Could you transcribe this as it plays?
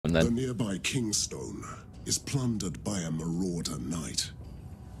happened then? The nearby Kingstone is plundered by a marauder knight.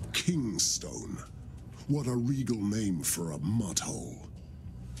 Kingstone. What a regal name for a mudhole.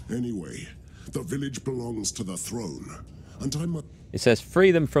 Anyway, the village belongs to the throne, and I must... It says,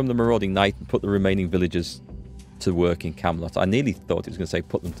 free them from the marauding knight and put the remaining villagers to work in Camelot. I nearly thought it was going to say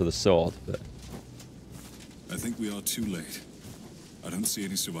put them to the sword, but... I think we are too late. I don't see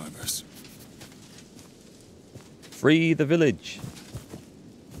any survivors. Free the village.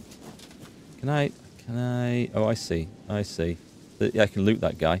 Can I... Oh, I see. I see. Yeah, I can loot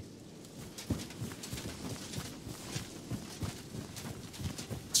that guy.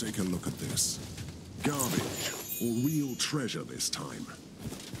 Take a look at this. Garbage, or real treasure this time.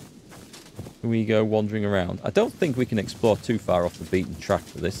 Can we go wandering around? I don't think we can explore too far off the beaten track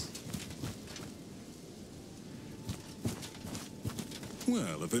for this.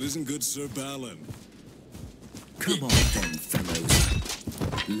 Well, if it isn't good Sir Balin. Come on then,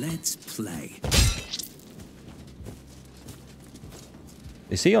 fellows. Let's play.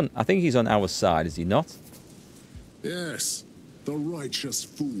 Is he on... I think he's on our side, is he not? Yes, the righteous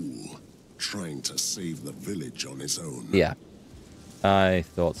fool, trying to save the village on his own. Yeah, I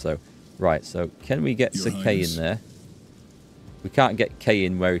thought so. Right, so can we get Your Sir Kay in Highness. there? We can't get Kay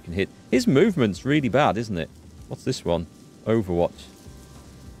in where he can hit. His movement's really bad, isn't it? What's this one? Overwatch.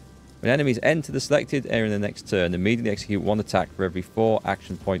 When enemies enter the selected area in the next turn, immediately execute one attack for every 4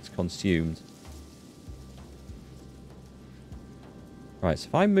 action points consumed. Right, so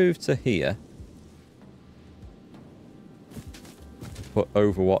if I move to here, put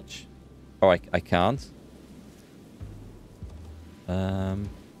Overwatch. Oh, I can't.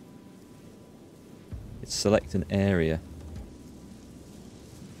 It's select an area.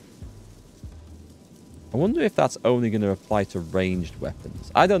 I wonder if that's only going to apply to ranged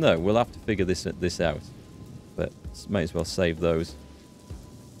weapons. I don't know. We'll have to figure this out. But might as well save those.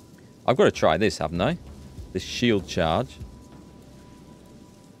 I've got to try this, haven't I? This shield charge.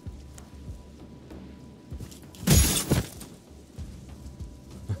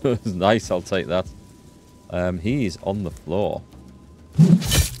 Nice, I'll take that. He's on the floor.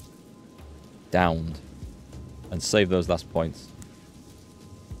 Downed. And save those last points.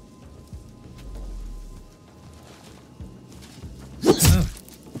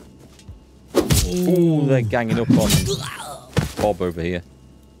 Ooh, they're ganging up on Bob over here.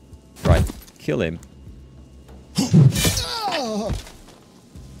 Right, kill him.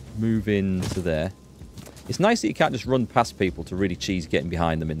 Move into there. It's nice that you can't just run past people to really cheese getting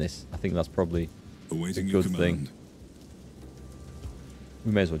behind them in this. I think that's probably Awaiting a your good command. thing.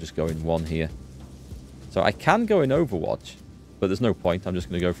 We may as well just go in one here. So I can go in Overwatch, but there's no point. I'm just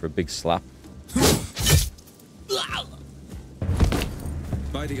going to go for a big slap.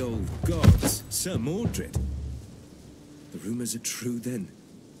 By the old gods, Sir Mordred. The rumors are true then.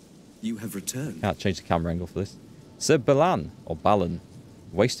 You have returned. Can't change the camera angle for this. Sir Balan, or Balin,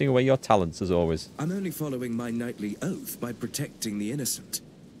 wasting away your talents as always. I'm only following my knightly oath by protecting the innocent.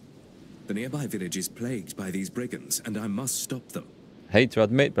 The nearby village is plagued by these brigands, and I must stop them. Hate to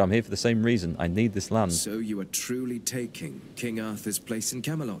admit, but I'm here for the same reason. I need this land. So you are truly taking King Arthur's place in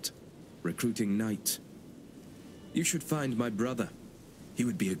Camelot, recruiting knights. You should find my brother. He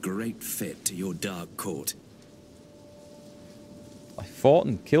would be a great fit to your dark court. I fought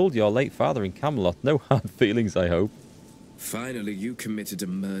and killed your late father in Camelot. No hard feelings, I hope. Finally, you committed a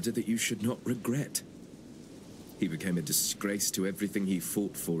murder that you should not regret. He became a disgrace to everything he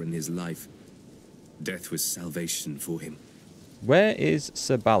fought for in his life. Death was salvation for him. Where is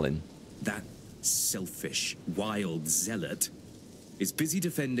Sir Balin? That selfish, wild zealot is busy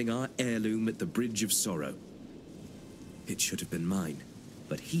defending our heirloom at the Bridge of Sorrow. It should have been mine,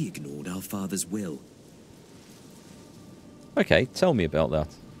 but he ignored our father's will. Okay, tell me about that.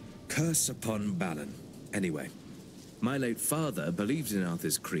 Curse upon Balin. Anyway, my late father believed in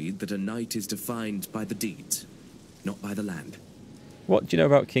Arthur's creed that a knight is defined by the deeds, not by the land. What do you know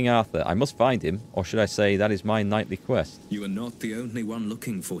about King Arthur? I must find him, or should I say that is my nightly quest? You are not the only one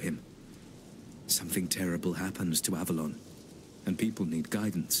looking for him. Something terrible happens to Avalon, and people need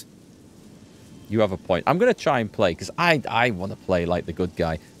guidance. You have a point. I'm going to try and play, because I want to play like the good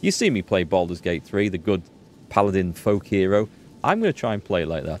guy. You see me play Baldur's Gate 3, the good paladin folk hero. I'm going to try and play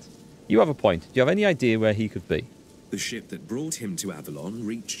like that. You have a point. Do you have any idea where he could be? The ship that brought him to Avalon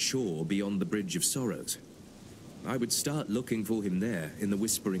reached shore beyond the Bridge of Sorrows. I would start looking for him there, in the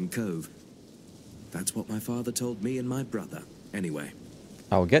Whispering Cove. That's what my father told me and my brother, anyway.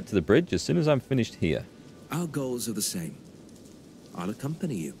 I'll get to the bridge as soon as I'm finished here. Our goals are the same. I'll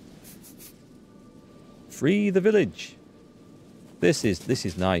accompany you. Free the village. This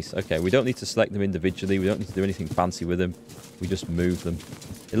is nice. Okay, we don't need to select them individually. We don't need to do anything fancy with them. we just move them.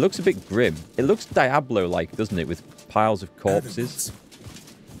 It looks a bit grim. It looks Diablo-like, doesn't it, with piles of corpses?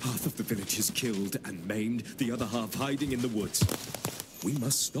 Half of the village is killed and maimed, the other half hiding in the woods. We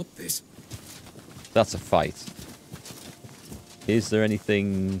must stop this. That's a fight. Is there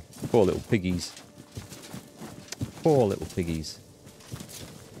anything... Poor little piggies. Poor little piggies.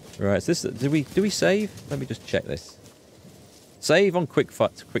 Right, is this... Do we save? Let me just check this. Save on quick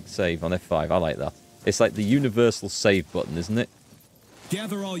save on F5. I like that. It's like the universal save button, isn't it?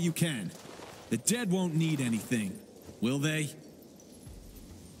 Gather all you can. The dead won't need anything, will they?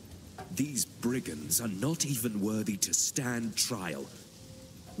 These brigands are not even worthy to stand trial.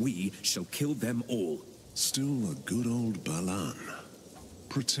 We shall kill them all. Still a good old Balan,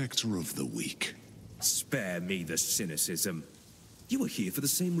 protector of the weak. Spare me the cynicism. You are here for the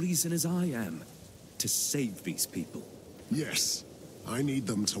same reason as I am. To save these people. Yes, I need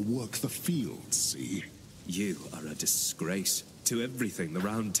them to work the fields, see? You are a disgrace to everything the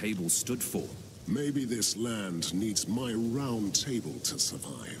Round Table stood for. Maybe this land needs my Round Table to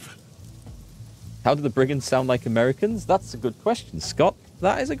survive. How do the brigands sound like Americans? That's a good question, Scott.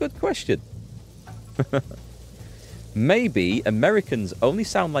 That is a good question. Maybe Americans only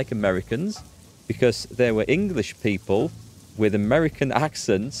sound like Americans because there were English people with American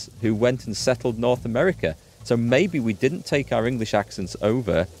accents who went and settled North America. So maybe we didn't take our English accents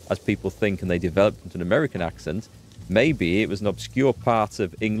over, as people think, and they developed into an American accent. Maybe it was an obscure part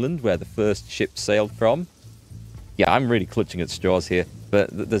of England where the first ship sailed from. Yeah, I'm really clutching at straws here, but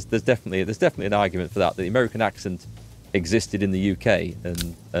there's definitely an argument for that. The American accent existed in the UK,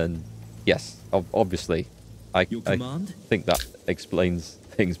 and yes, obviously, I think that explains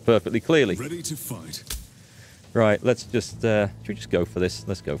things perfectly clearly. Ready to fight. Right, let's just should we just go for this?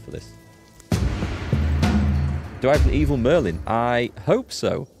 Let's go for this. Do I have an evil Merlin? I hope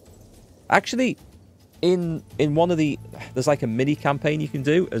so. Actually, in one of there's like a mini campaign you can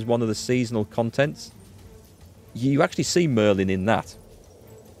do as one of the seasonal contents. You actually see Merlin in that,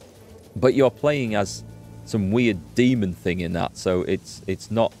 but you're playing as some weird demon thing in that, so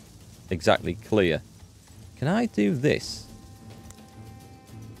it's not exactly clear. Can I do this?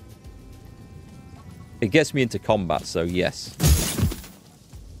 It gets me into combat, so yes.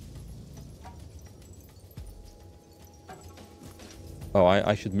 Oh,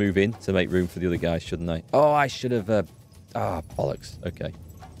 I should move in to make room for the other guys, shouldn't I? Oh, I should have... bollocks. Okay.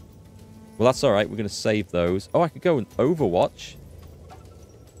 Well, that's all right. We're going to save those. Oh, I could go and Overwatch.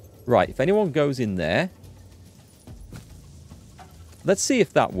 Right, if anyone goes in there... Let's see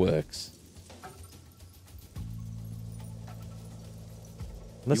if that works.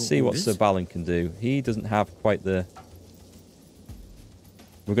 Let's see what Sir Balin can do. He doesn't have quite the...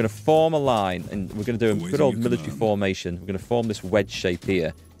 We're going to form a line, and we're going to do a good old military formation. We're going to form this wedge shape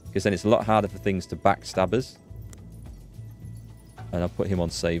here, because then it's a lot harder for things to backstab us. And I'll put him on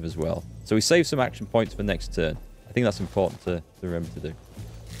save as well. So we save some action points for next turn. I think that's important to remember to do.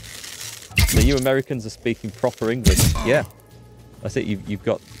 So you Americans are speaking proper English. Yeah. That's it. You've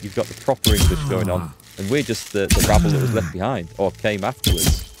got the proper English going on. And we're just the rabble that was left behind, or came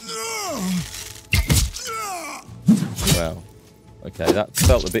afterwards. Wow. Okay, that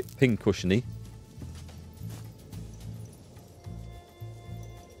felt a bit pincushiony.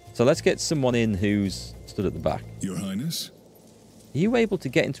 So let's get someone in who's stood at the back. Your Highness? Are you able to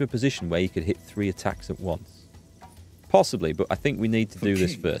get into a position where you could hit 3 attacks at once? Possibly, but I think we need to do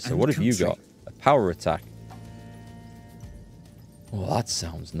this first. So what have you got? A power attack. Well, that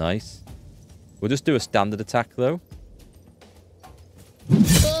sounds nice. We'll just do a standard attack, though.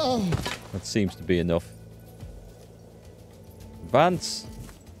 That seems to be enough. Advance.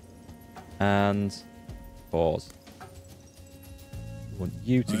 And pause. I want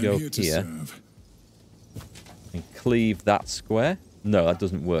you to go here. And cleave that square. No, that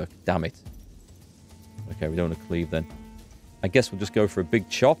doesn't work. Damn it. Okay, we don't want to cleave then. I guess we'll just go for a big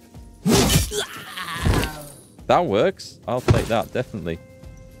chop. That works. I'll take that, definitely.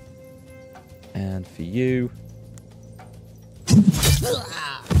 And for you...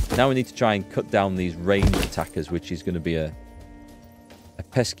 Now we need to try and cut down these ranged attackers, which is going to be a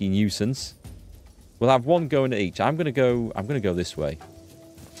pesky nuisance. We'll have one going at each. I'm going to go this way.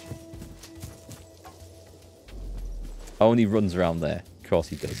 Oh, and he runs around there. Of course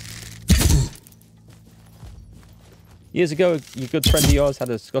he does. Years ago, a good friend of yours had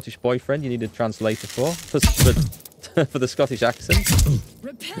a Scottish boyfriend you needed a translator for the Scottish accent.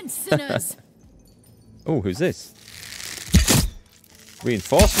 Repent, sinners! Oh, who's this?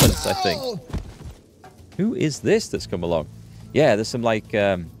 Reinforcements, I think. Who is this that's come along? Yeah, there's some like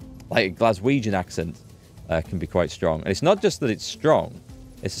a Glaswegian accent can be quite strong. And it's not just that it's strong.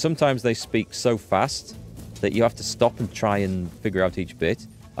 It's sometimes they speak so fast that you have to stop and try and figure out each bit.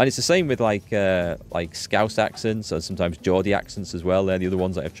 And it's the same with like Scouse accents and sometimes Geordie accents as well. They're the other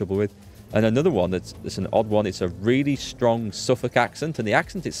ones I have trouble with. And another one that's an odd one. It's a really strong Suffolk accent, and the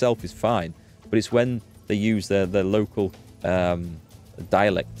accent itself is fine, but it's when they use their local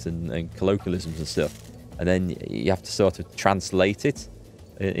dialects and colloquialisms and stuff, and then you have to sort of translate it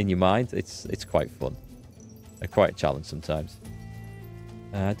in your mind. It's quite fun, quite a challenge sometimes.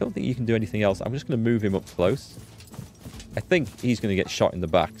 I don't think you can do anything else. I'm just going to move him up close. I think he's going to get shot in the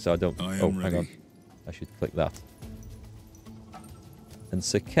back, so I don't... Oh, hang on. I should click that. And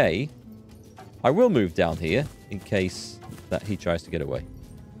Sir Kay, I will move down here in case that he tries to get away.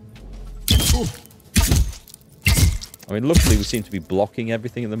 I mean, luckily we seem to be blocking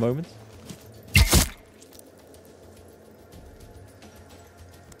everything at the moment.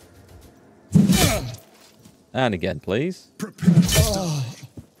 And again, please.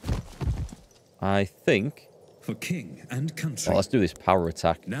 I think... For king and country. Well, let's do this power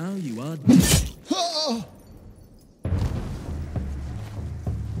attack. Now you are...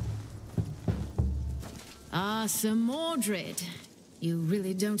 Ah, Sir Mordred. You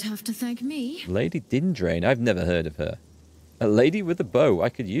really don't have to thank me. Lady Dindrain. I've never heard of her. A lady with a bow. I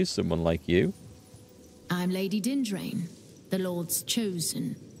could use someone like you. I'm Lady Dindrain, the Lord's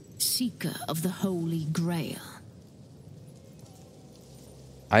chosen, seeker of the Holy Grail.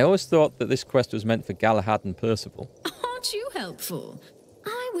 I always thought that this quest was meant for Galahad and Percival. Aren't you helpful?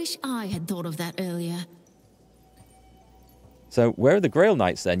 I wish I had thought of that earlier. So, where are the Grail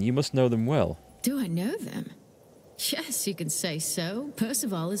Knights then? You must know them well. Do I know them? Yes, you can say so.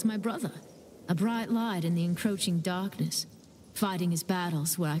 Percival is my brother. A bright light in the encroaching darkness, fighting his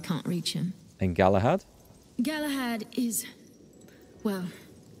battles where I can't reach him. And Galahad? Galahad is... well,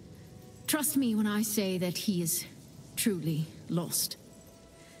 trust me when I say that he is truly lost.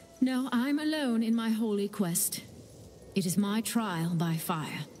 No, I'm alone in my holy quest. It is my trial by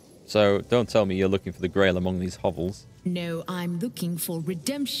fire. So, don't tell me you're looking for the Grail among these hovels. No, I'm looking for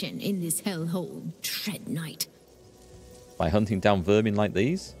redemption in this hellhole, Tread Knight. By hunting down vermin like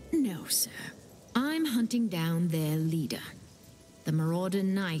these? No, sir. I'm hunting down their leader. The Marauder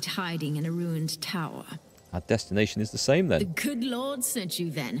Knight hiding in a ruined tower. Our destination is the same The then. good Lord sent you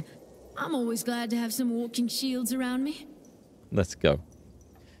then. I'm always glad to have some walking shields around me. Let's go.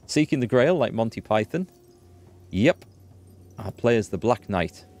 Seeking the Grail like Monty Python? Yep. Our player's the Black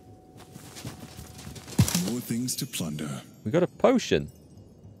Knight. More things to plunder. We got a potion.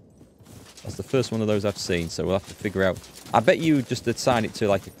 That's the first one of those I've seen, so we'll have to figure out. I bet you just assign it to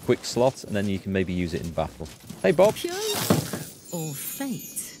like a quick slot, and then you can maybe use it in battle. Hey, Bob. Pure luck or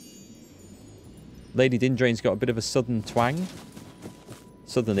fate. Lady Dindrain's got a bit of a southern twang.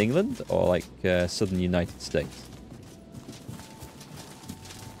 Southern England, or like southern United States.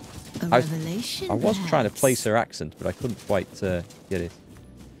 A revelation, I was trying to place her accent, but I couldn't quite get it.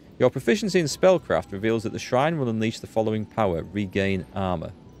 Your proficiency in spellcraft reveals that the shrine will unleash the following power. Regain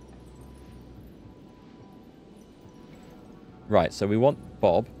armor. Right, so we want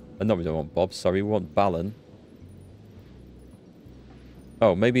Bob. No, we don't want Bob. Sorry, we want Balin.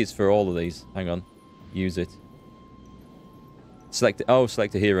 Oh, maybe it's for all of these. Hang on. Use it. Select. Oh,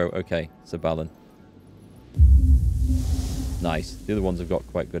 select a hero. Okay, so Balin. Nice. The other ones have got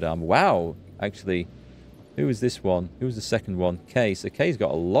quite good armor. Wow. Actually, who was this one? Who was the second one? Kay. So Kay's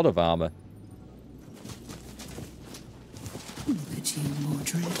got a lot of armor. Look at you,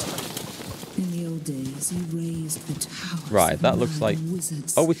 Mordred. In the old days, you raised the towers. Right, that looks like...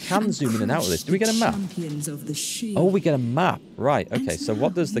 Oh, we can zoom in and out of this. Do we get a map? Oh, we get a map. Right, okay. So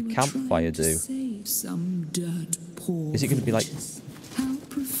what does the campfire do? Is it going to be like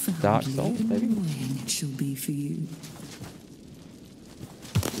Dark Souls, maybe? It shall be for you.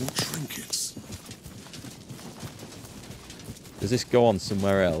 More trinkets. Does this go on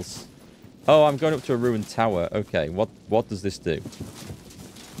somewhere else? Oh, I'm going up to a ruined tower. Okay, what does this do?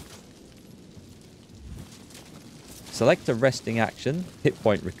 Select a resting action. Hit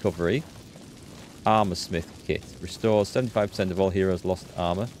point recovery. Armor smith kit. Restores 75% of all heroes' lost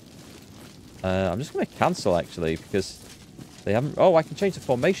armor. I'm just going to cancel, actually, because they haven't... Oh, I can change the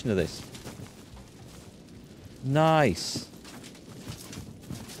formation of this. Nice.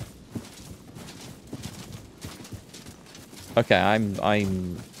 Okay,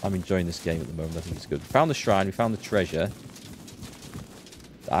 I'm enjoying this game at the moment. I think it's good. We found the shrine. We found the treasure.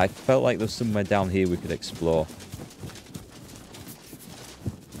 I felt like there's somewhere down here we could explore.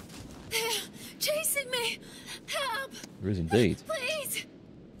 They're chasing me! Help! There is indeed. Please!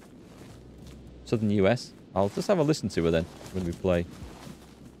 Southern US. I'll just have a listen to her then when we play.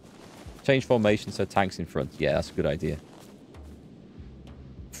 Change formation so tanks in front. Yeah, that's a good idea.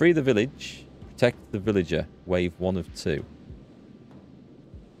 Free the village. Protect the villager. Wave 1 of 2.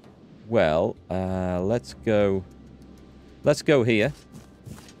 Well, let's go here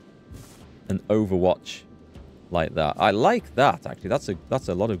and overwatch like that. I like that, actually. That's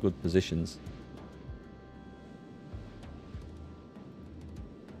a lot of good positions.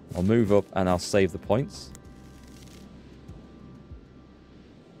 I'll move up and I'll save the points.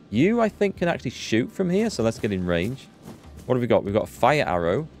 You, I think, can actually shoot from here, so let's get in range. What have we got? We've got a fire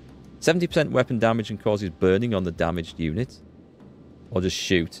arrow. 70% weapon damage and causes burning on the damaged unit. Or just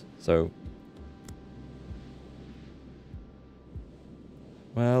shoot. So,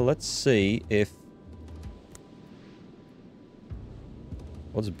 well, let's see if...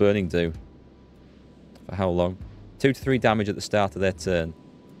 What does burning do? For how long? 2 to 3 damage at the start of their turn.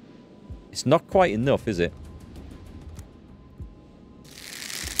 It's not quite enough, is it?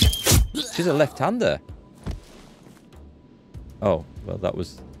 She's a left-hander. Oh, well, that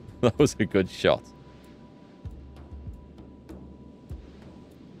was a good shot.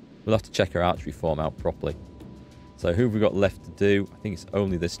 We'll have to check her archery form out properly. So who have we got left to do? I think it's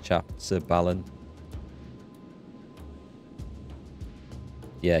only this chap, Sir Balin.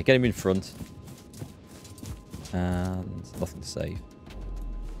 Yeah, get him in front. And nothing to save.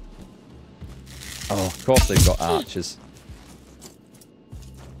 Oh, of course they've got archers.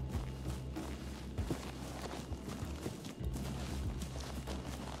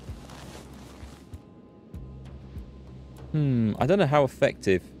 I don't know how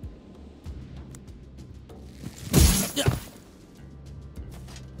effective.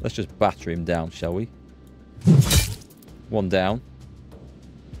 Let's just batter him down, shall we? 1 down.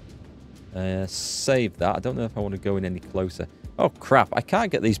 Save that. I don't know if I want to go in any closer. Oh, crap. I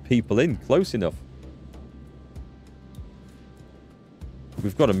can't get these people in close enough.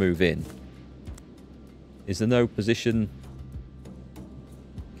 We've got to move in. Is there no position?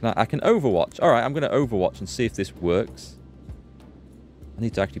 I can overwatch. All right, I'm going to overwatch and see if this works. I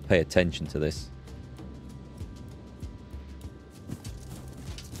need to actually pay attention to this.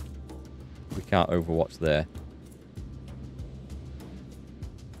 We can't overwatch there.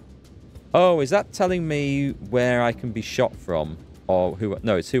 Oh, is that telling me where I can be shot from? Or who?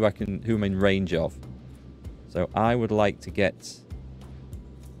 No, it's who I'm in range of. So I would like to get...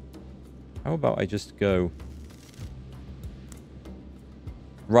 How about I just go...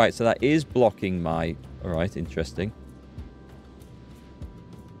 Right, so that is blocking my... Alright, interesting.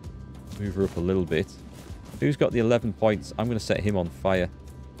 Move her up a little bit. Who's got the 11 points? I'm going to set him on fire.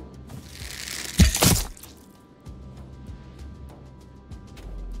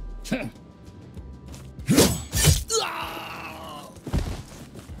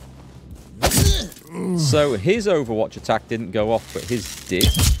 So his Overwatch attack didn't go off, but his did.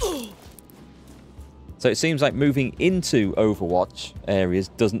 So it seems like moving into Overwatch areas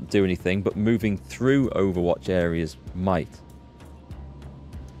doesn't do anything, but moving through Overwatch areas might.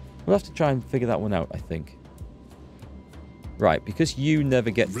 We'll have to try and figure that one out, I think. Right, because you never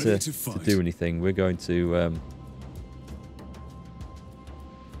get to do anything, we're going to...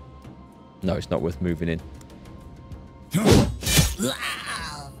 No, it's not worth moving in.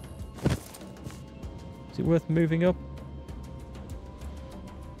 Is it worth moving up?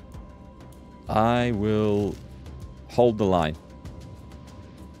 I will hold the line.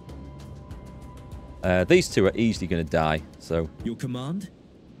 These two are easily going to die, so... Your command?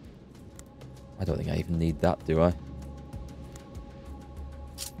 I don't think I even need that, do I?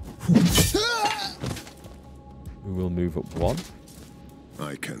 We will move up 1.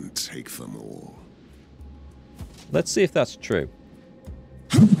 I can take them all. Let's see if that's true.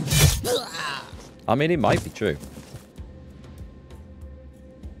 I mean, it might be true.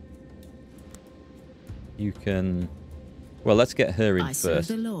 You can... Well, let's get her in first. I serve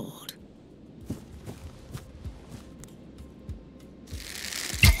the Lord.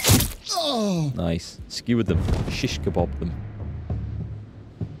 Oh! Nice. Skewered them. Shish kebabbed them.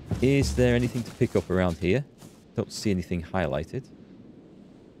 Is there anything to pick up around here? Don't see anything highlighted.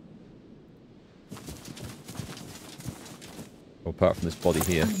 Apart from this body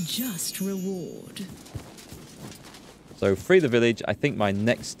here. A just reward. So, free the village. I think my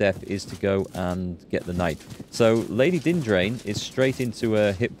next step is to go and get the knight. So, Lady Dindrain is straight into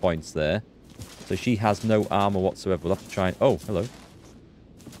her hit points there. So, she has no armor whatsoever. We'll have to try and... Oh, hello.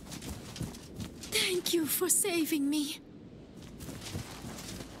 Thank you for saving me.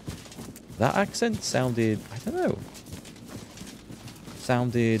 That accent sounded... I don't know.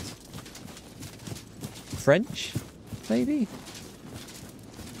 Sounded... French? Maybe?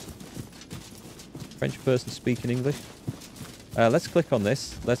 French person speaking English. Let's click on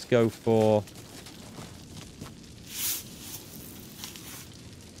this. Let's go for...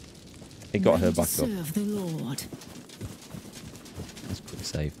 It got her Ready to back up. serve the Lord. Let's quick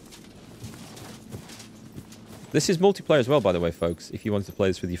save. This is multiplayer as well, by the way, folks. If you want to play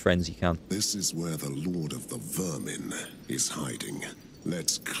this with your friends, you can. This is where the Lord of the Vermin is hiding.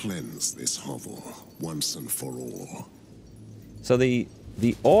 Let's cleanse this hovel once and for all. So the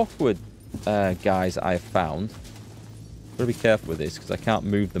awkward guys I have found. Got to be careful with this because I can't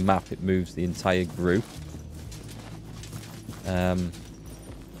move the map. It moves the entire group.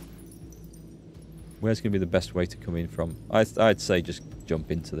 Where's going to be the best way to come in from? I'd say just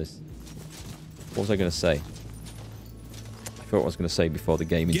jump into this. What was I going to say? I forgot what I was going to say before the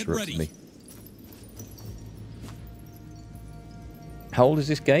game interrupted me. How old is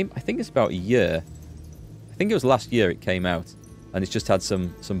this game? I think it's about a year. I think it was last year it came out. And it's just had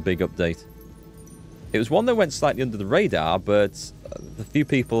some big update. It was one that went slightly under the radar, but the few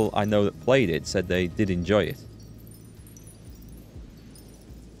people I know that played it said they did enjoy it.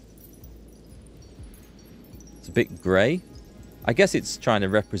 It's a bit grey. I guess it's trying to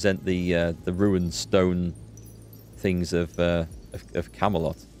represent the ruined stone things of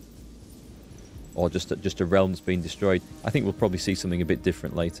Camelot, or just a realm that's been destroyed. I think we'll probably see something a bit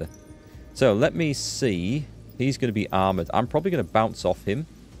different later. So let me see. He's going to be armored. I'm probably going to bounce off him.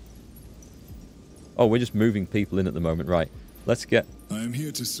 Oh, we're just moving people in at the moment, right? Let's get. I am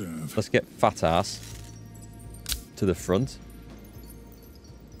here to serve. Let's get Fat Ass to the front.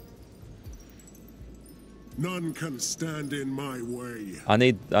 None can stand in my way. I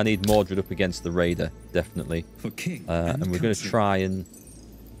need Mordred up against the Raider, definitely. For king and we're going to try and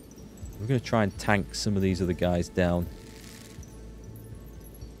tank some of these other guys down.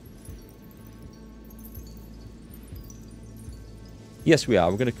 Yes, we are.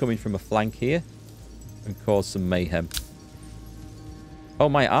 We're going to come in from a flank here and cause some mayhem. Oh,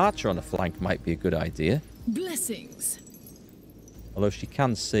 my archer on a flank might be a good idea. Blessings. Although she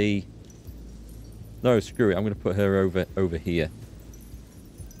can see. No, screw it. I'm going to put her over here.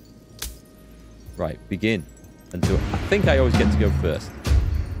 Right, begin. And do. I think I always get to go first.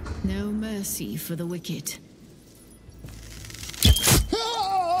 No mercy for the wicked.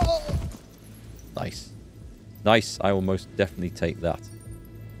 Nice. Nice. I will most definitely take that.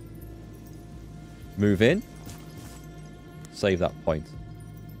 Move in. Save that point.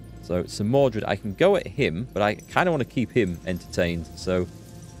 So, some Mordred. I can go at him, but I kind of want to keep him entertained. So,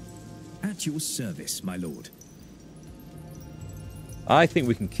 At your service, my lord. I think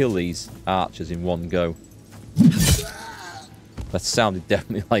we can kill these archers in one go. That sounded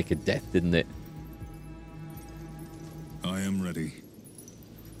definitely like a death, didn't it? I am ready.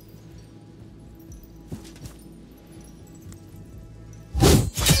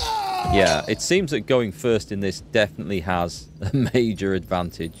 Yeah, it seems that going first in this definitely has a major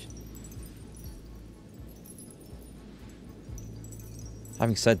advantage.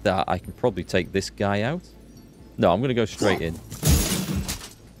 Having said that, I can probably take this guy out. No, I'm going to go straight in.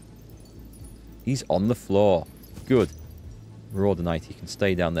 He's on the floor. Good. Marauder Knight, he can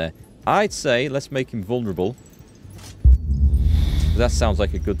stay down there. I'd say let's make him vulnerable. That sounds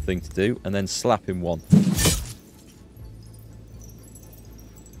like a good thing to do. And then slap him one.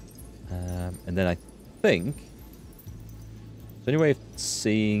 And then I think... Is there any way of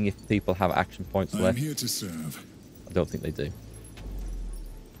seeing if people have action points left? I am here to serve. I don't think they do.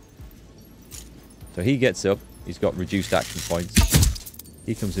 So he gets up. He's got reduced action points.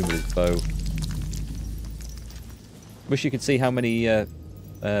 He comes in with his bow. Wish you could see how many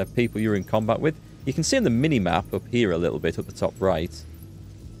people you're in combat with. You can see on the mini-map up here a little bit, up the top right.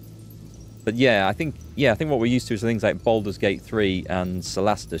 But yeah, I think what we're used to is things like Baldur's Gate 3 and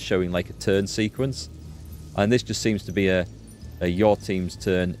Solasta showing like a turn sequence. And this just seems to be a your team's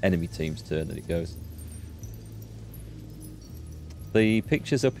turn, enemy team's turn that it goes. The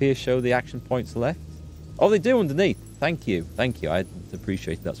pictures up here show the action points left. Oh, they do underneath. Thank you. Thank you. I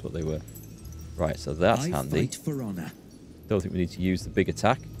appreciate that's what they were. Right, so that's handy. Fight for honor. Don't think we need to use the big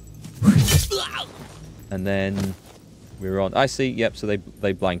attack. And then we're on. I see. Yep, so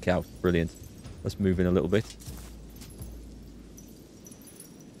they blank out. Brilliant. Let's move in a little bit.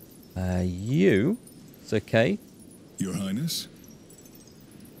 You. It's okay. Your Highness?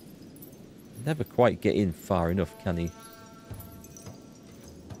 Never quite get in far enough, can he?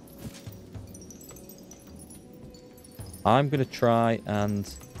 I'm going to try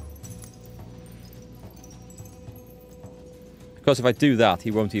and... Because if I do that, he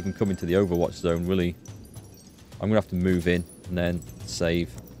won't even come into the Overwatch zone, will he? I'm going to have to move in and then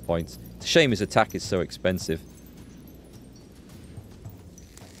save points. It's a shame his attack is so expensive.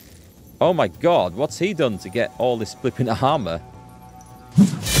 Oh my god, what's he done to get all this flipping armor?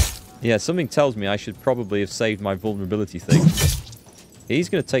 Yeah, something tells me I should probably have saved my vulnerability thing. He's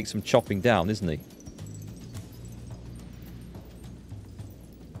going to take some chopping down, isn't he?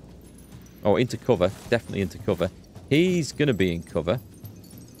 Oh, into cover. Definitely into cover. He's going to be in cover.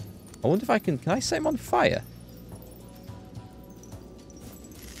 I wonder if I can... Can I set him on fire?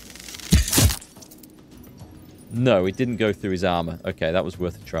 No, it didn't go through his armor. Okay, that was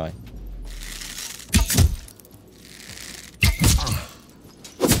worth a try.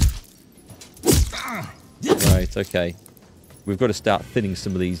 Right, okay. We've got to start thinning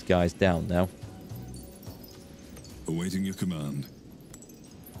some of these guys down now. Awaiting your command.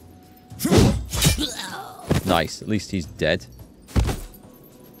 Nice. At least he's dead.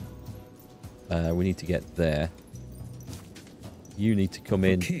 We need to get there. You need to come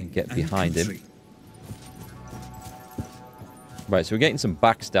in and get behind him. Right, so we're getting some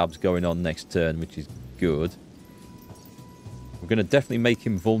backstabs going on next turn, which is good. We're going to definitely make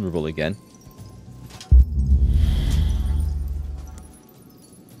him vulnerable again.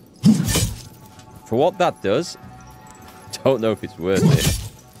 For what that does, don't know if it's worth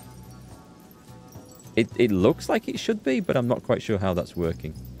it. It looks like it should be, but I'm not quite sure how that's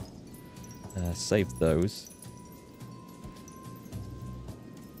working. Save those.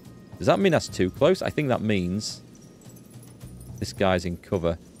 Does that mean that's too close? I think that means this guy's in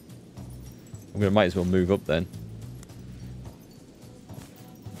cover. Might as well move up then.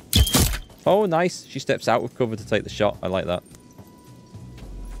 Oh, nice. She steps out of cover to take the shot. I like that.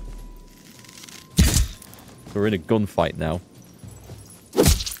 We're in a gunfight now.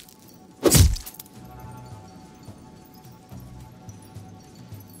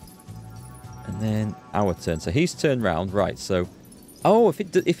 And then our turn. So he's turned round. Right, so... Oh,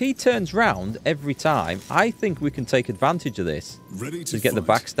 if he turns round every time, I think we can take advantage of this. Ready to get the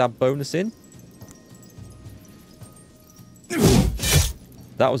backstab bonus in.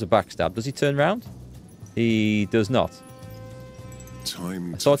 That was a backstab. Does he turn round? He does not.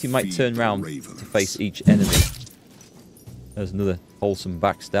 I thought he might turn round to face each enemy. There's another wholesome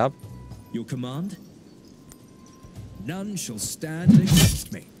backstab. Your command? None shall stand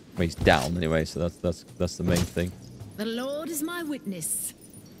against me. Well, he's down anyway, so that's the main thing. The Lord is my witness.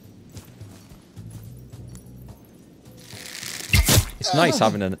 It's nice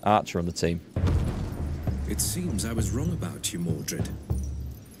having an archer on the team. It seems I was wrong about you, Mordred.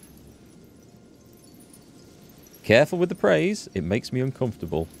 Careful with the praise. It makes me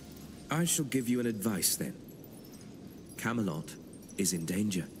uncomfortable. I shall give you an advice then. Camelot is in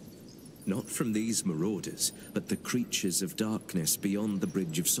danger. Not from these marauders, but the creatures of darkness beyond the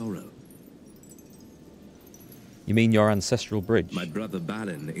Bridge of Sorrow. You mean your ancestral bridge? My brother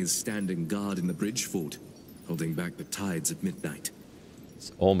Balin is standing guard in the bridge fort, holding back the tides at midnight.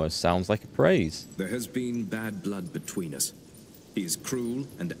 It almost sounds like a praise. There has been bad blood between us. He is cruel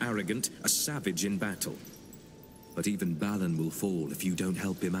and arrogant, a savage in battle. But even Balin will fall if you don't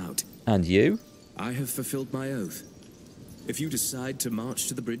help him out. And you? I have fulfilled my oath. If you decide to march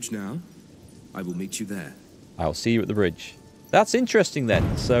to the bridge now, I will meet you there. I'll see you at the bridge. That's interesting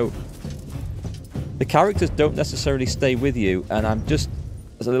then. So, the characters don't necessarily stay with you, and I'm just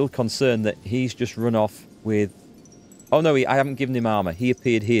a little concerned that he's just run off with... Oh no, I haven't given him armor. He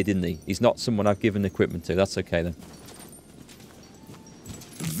appeared here, didn't he? He's not someone I've given equipment to. That's okay then.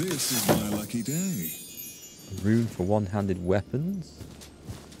 This is my lucky day. A rune for one-handed weapons.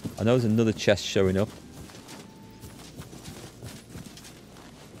 I know there's another chest showing up.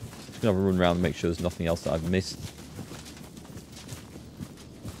 Just gonna have a run around and make sure there's nothing else that I've missed.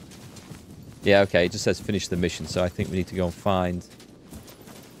 Yeah, okay, it just says finish the mission, so I think we need to go and find...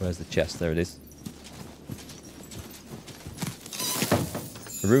 Where's the chest? There it is.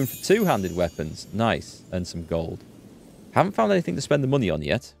 A rune for two-handed weapons. Nice. And some gold. Haven't found anything to spend the money on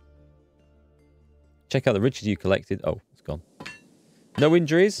yet. Check out the riches you collected. Oh, it's gone. No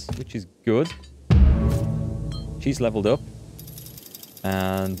injuries, which is good. She's leveled up.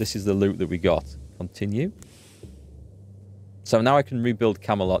 And this is the loot that we got. Continue. So now I can rebuild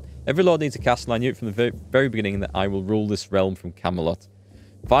Camelot. Every lord needs a castle. I knew it from the very beginning that I will rule this realm from Camelot.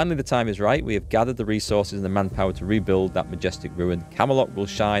 Finally, the time is right. We have gathered the resources and the manpower to rebuild that majestic ruin. Camelot will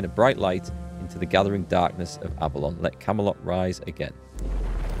shine a bright light into the gathering darkness of Avalon. Let Camelot rise again.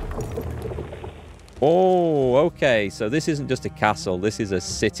 Oh, okay. So this isn't just a castle. This is a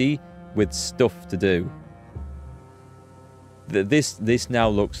city with stuff to do. This now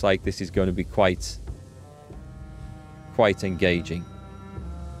looks like this is going to be quite engaging.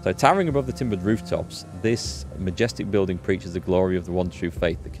 So towering above the timbered rooftops, this majestic building preaches the glory of the one true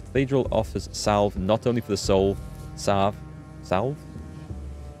faith. The cathedral offers salve not only for the soul, salve, but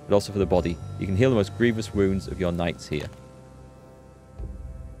also for the body. You can heal the most grievous wounds of your knights here.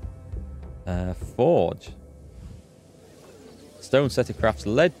 Forge. stone setter crafts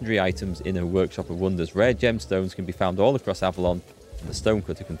legendary items in her workshop of wonders. Rare gemstones can be found all across Avalon, and the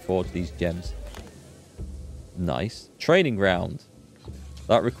stonecutter can forge these gems. Nice. Training ground.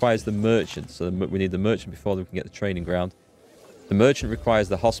 That requires the merchant, so we need the merchant before we can get the training ground. The merchant requires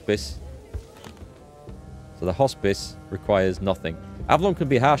the hospice. So the hospice requires nothing. Avalon can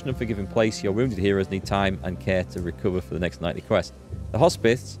be a harsh and unforgiving place. Your wounded heroes need time and care to recover for the next nightly quest. The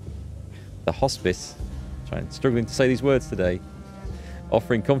hospice, struggling to say these words today,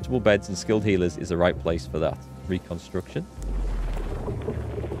 offering comfortable beds and skilled healers is the right place for that. Reconstruction.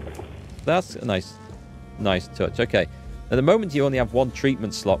 That's a nice touch. Okay. At the moment, you only have one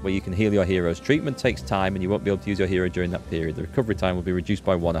treatment slot where you can heal your heroes. Treatment takes time, and you won't be able to use your hero during that period. The recovery time will be reduced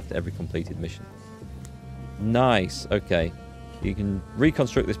by 1 after every completed mission. Nice. Okay. You can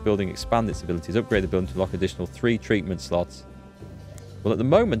reconstruct this building, expand its abilities, upgrade the building to unlock additional 3 treatment slots. Well, at the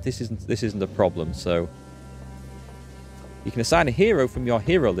moment, this isn't a problem, so... You can assign a hero from your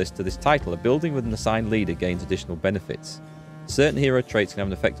hero list to this title. A building with an assigned leader gains additional benefits. Certain hero traits can have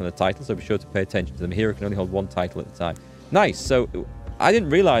an effect on the title, so be sure to pay attention to them. A hero can only hold 1 title at a time. Nice. So I didn't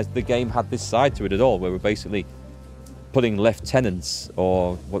realize the game had this side to it at all, where we're basically putting lieutenants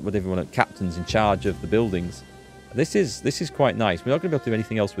or whatever you want, captains in charge of the buildings. This is quite nice. We're not going to be able to do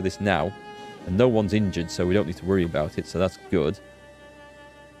anything else with this now, and no one's injured, so we don't need to worry about it. So that's good.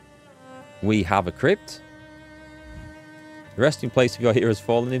 We have a crypt. The resting place of your heroes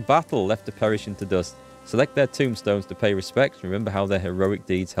fallen in battle, left to perish into dust. Select their tombstones to pay respects. Remember how their heroic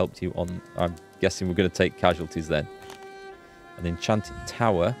deeds helped you on... I'm guessing we're going to take casualties then. An enchanted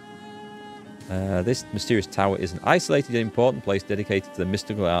tower. This mysterious tower is an isolated and important place dedicated to the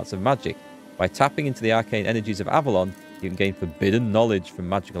mystical arts of magic. By tapping into the arcane energies of Avalon, you can gain forbidden knowledge from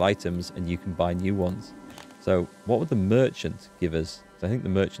magical items, and you can buy new ones. So, what would the merchant give us? I think the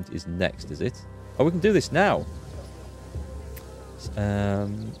merchant is next, is it? Oh, we can do this now.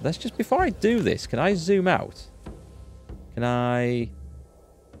 Let's just... Before I do this, can I zoom out? Can I...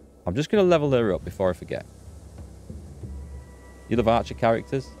 I'm just going to level her up before I forget. You love Archer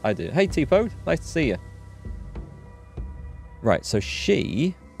characters? I do. Hey, T-Pode. Nice to see you. Right, so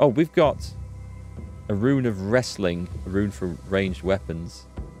she... Oh, we've got a rune of wrestling, a rune for ranged weapons.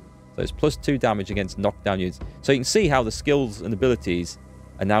 So it's +2 damage against knockdown units. So you can see how the skills and abilities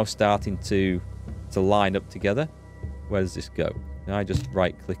are now starting to line up together. Where does this go? Can I just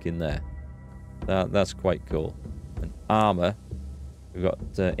right-click in there? That's quite cool. And armor. We've got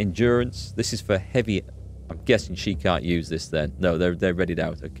endurance. This is for heavy... I'm guessing she can't use this then. No, they're readied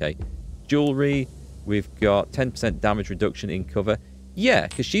out. Okay. Jewelry. We've got 10% damage reduction in cover. Yeah,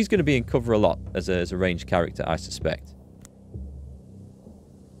 because she's going to be in cover a lot as a ranged character, I suspect.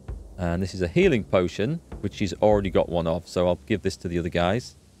 And this is a healing potion, which she's already got one of. So I'll give this to the other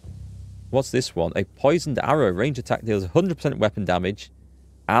guys. What's this one? A poisoned arrow. Range attack deals 100% weapon damage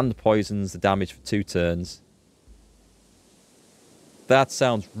and poisons the damage for 2 turns. That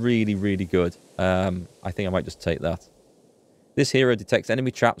sounds really, really good. I think I might just take that. This hero detects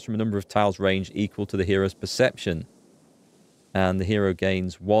enemy traps from a number of tiles range equal to the hero's perception. And the hero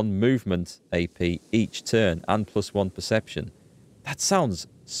gains 1 movement AP each turn and +1 perception. That sounds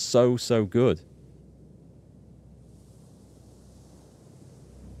so, so good.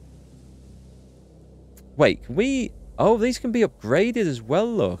 Wait, can we... Oh, these can be upgraded as well,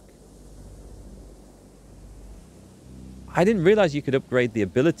 look. I didn't realize you could upgrade the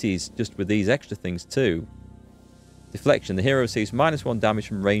abilities just with these extra things too. Deflection. The hero receives -1 damage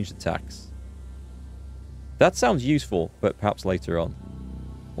from ranged attacks. That sounds useful, but perhaps later on.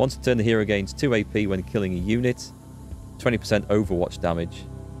 Once a turn, the hero gains 2 AP when killing a unit. 20% Overwatch damage.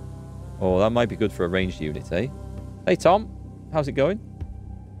 Oh, that might be good for a ranged unit, eh? Hey, Tom. How's it going?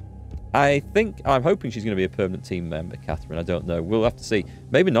 I'm hoping she's going to be a permanent team member, Catherine. I don't know. We'll have to see.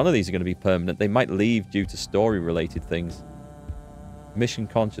 Maybe none of these are going to be permanent. They might leave due to story-related things. Mission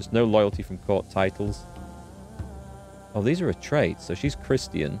conscious. No loyalty from court titles. Oh, these are a trait. So she's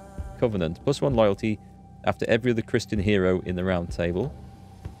Christian. Covenant. +1 loyalty after every other Christian hero in the round table.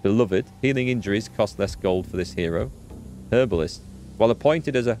 Beloved. Healing injuries cost less gold for this hero. Herbalist. While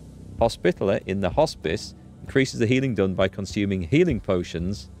appointed as a hospitaller in the hospice, increases the healing done by consuming healing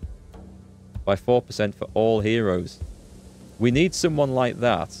potions by 4% for all heroes. We need someone like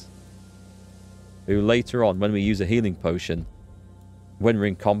that, who later on, when we use a healing potion, when we're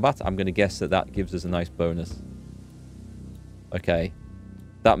in combat, I'm going to guess that gives us a nice bonus. Okay.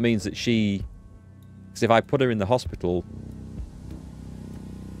 That means that she... Because if I put her in the hospital...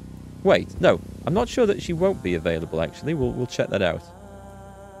 Wait, no. I'm not sure that she won't be available, actually. We'll check that out.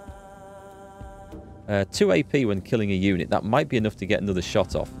 2 AP when killing a unit. That might be enough to get another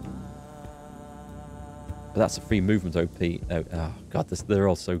shot off. But that's a free movement OP. Oh God, they're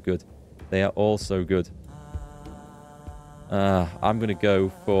all so good. They are all so good. I'm going to go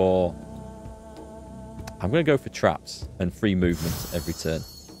for traps and free movement every turn.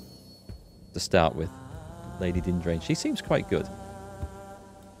 To start with. Lady Dindrain. She seems quite good.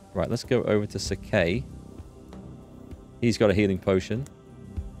 Right, let's go over to Sakei. He's got a healing potion.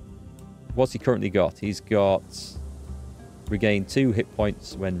 What's he currently got? He's got regain 2 hit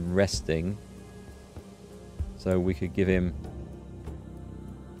points when resting. So we could give him...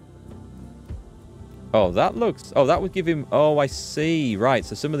 Oh, that looks... Oh, that would give him... Oh, I see. Right,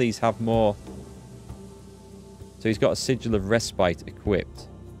 so some of these have more... So he's got a Sigil of Respite equipped.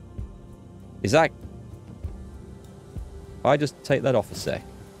 Is that... If I just take that off a sec.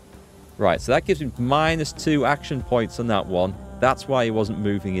 Right, so that gives him -2 action points on that one. That's why he wasn't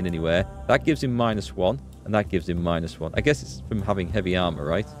moving in anywhere. That gives him -1, and that gives him -1. I guess it's from having heavy armor,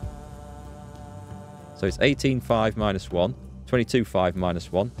 right? So it's 18-5 -1, 22-5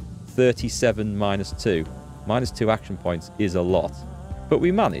 -1, 37 -2. -2 action points is a lot. But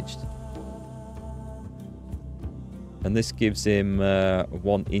we managed. And this gives him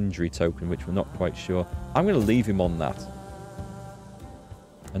 1 injury token, which we're not quite sure. I'm going to leave him on that.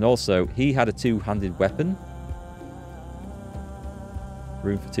 And also, he had a 2-handed weapon.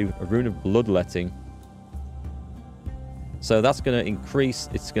 Rune for 2. A rune of bloodletting. So that's going to increase...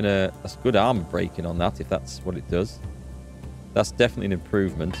 That's good armor breaking on that, if that's what it does. That's definitely an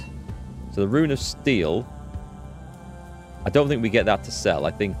improvement. So the rune of steel... I don't think we get that to sell.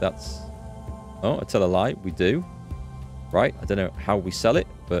 I think that's... Oh, I tell a lie. We do. Right. I don't know how we sell it,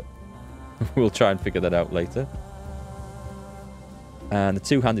 but we'll try and figure that out later. And the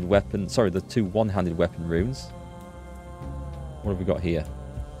 2-handed weapon... Sorry, the 2 one-handed weapon runes. What have we got here?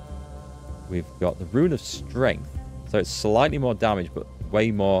 We've got the rune of strength. So it's slightly more damage, but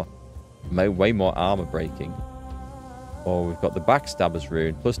way more armor breaking. Or we've got the backstabber's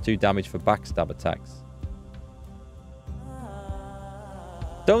rune. +2 damage for backstab attacks.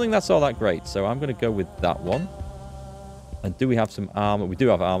 Don't think that's all that great, so I'm going to go with that one. And do we have some armor? We do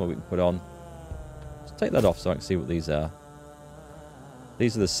have armor we can put on. Let's take that off so I can see what these are.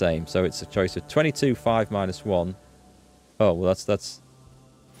 These are the same, so it's a choice of 22-5 -1. Oh, well,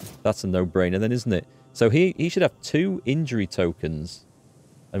 that's a no-brainer then, isn't it? So he should have 2 injury tokens,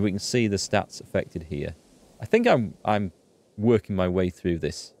 and we can see the stats affected here. I think I'm working my way through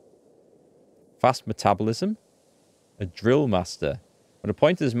this. Fast metabolism, a drill master. When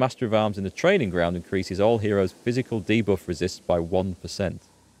appointed as Master of Arms in the training ground, increases all heroes' physical debuff resists by 1%.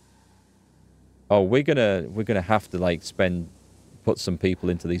 Oh, we're gonna have to like put some people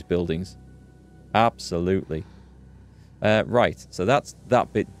into these buildings. Absolutely. Right, so that's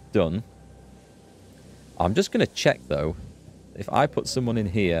that bit done. I'm just going to check, though, if I put someone in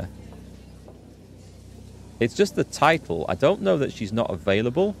here. It's just the title. I don't know that she's not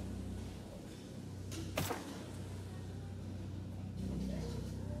available.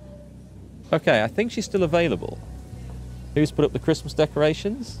 Okay, I think she's still available. Who's put up the Christmas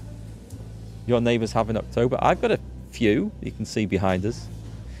decorations? Your neighbours have in October. I've got a few you can see behind us.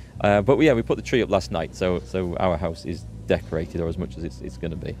 But yeah, we put the tree up last night, so our house is decorated, or as much as it's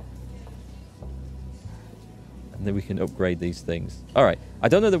going to be. And then we can upgrade these things. Alright, I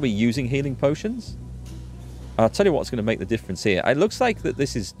don't know that we're using healing potions. I'll tell you what's going to make the difference here. It looks like that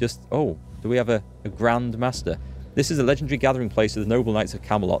this is just... Oh, do we have a Grand Master? This is a legendary gathering place of the noble knights of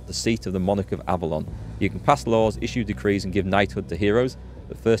Camelot, the seat of the monarch of Avalon. You can pass laws, issue decrees, and give knighthood to heroes,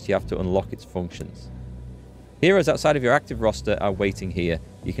 but first you have to unlock its functions. Heroes outside of your active roster are waiting here.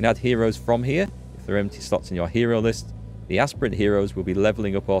 You can add heroes from here if there are empty slots in your hero list. The aspirant heroes will be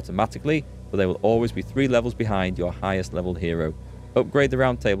leveling up automatically, but they will always be 3 levels behind your highest leveled hero. Upgrade the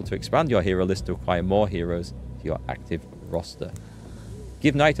round table to expand your hero list to acquire more heroes to your active roster.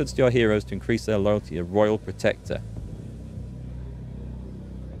 Give knighthoods to your heroes to increase their loyalty to Royal Protector.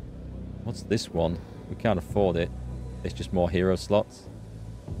 What's this one? We can't afford it. It's just more hero slots.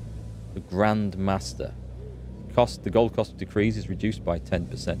 The Grand Master. The gold cost of decrees is reduced by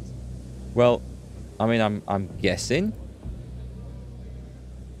 10%. Well, I mean, I'm guessing.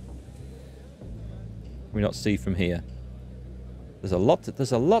 Can we not see from here? There's a lot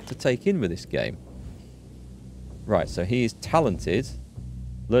to take in with this game. Right, so he is talented.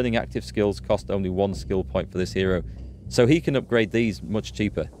 Learning active skills cost only 1 skill point for this hero. So he can upgrade these much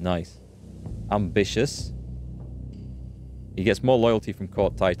cheaper. Nice. Ambitious. He gets more loyalty from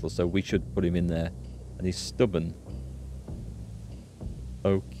court titles, so we should put him in there. And he's stubborn.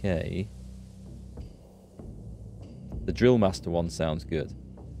 Okay. The Drill Master one sounds good.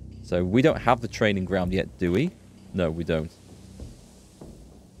 So we don't have the training ground yet, do we? No, we don't.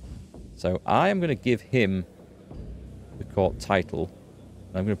 So I am going to give him the court title.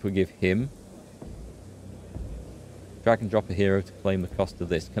 I'm going to give him drag and drop a hero to claim the cost of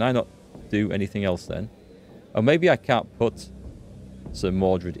this. Can I not do anything else then? Oh, maybe I can't put Sir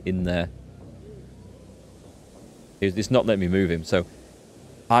Mordred in there. It's not letting me move him. So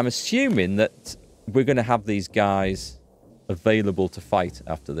I'm assuming that we're going to have these guys available to fight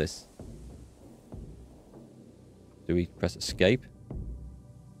after this. Do we press escape?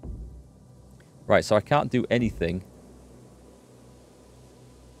 Right, so I can't do anything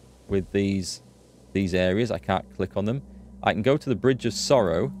with these areas. I can't click on them. I can go to the Bridge of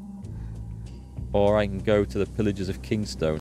Sorrow, or I can go to the Pillages of Kingstone.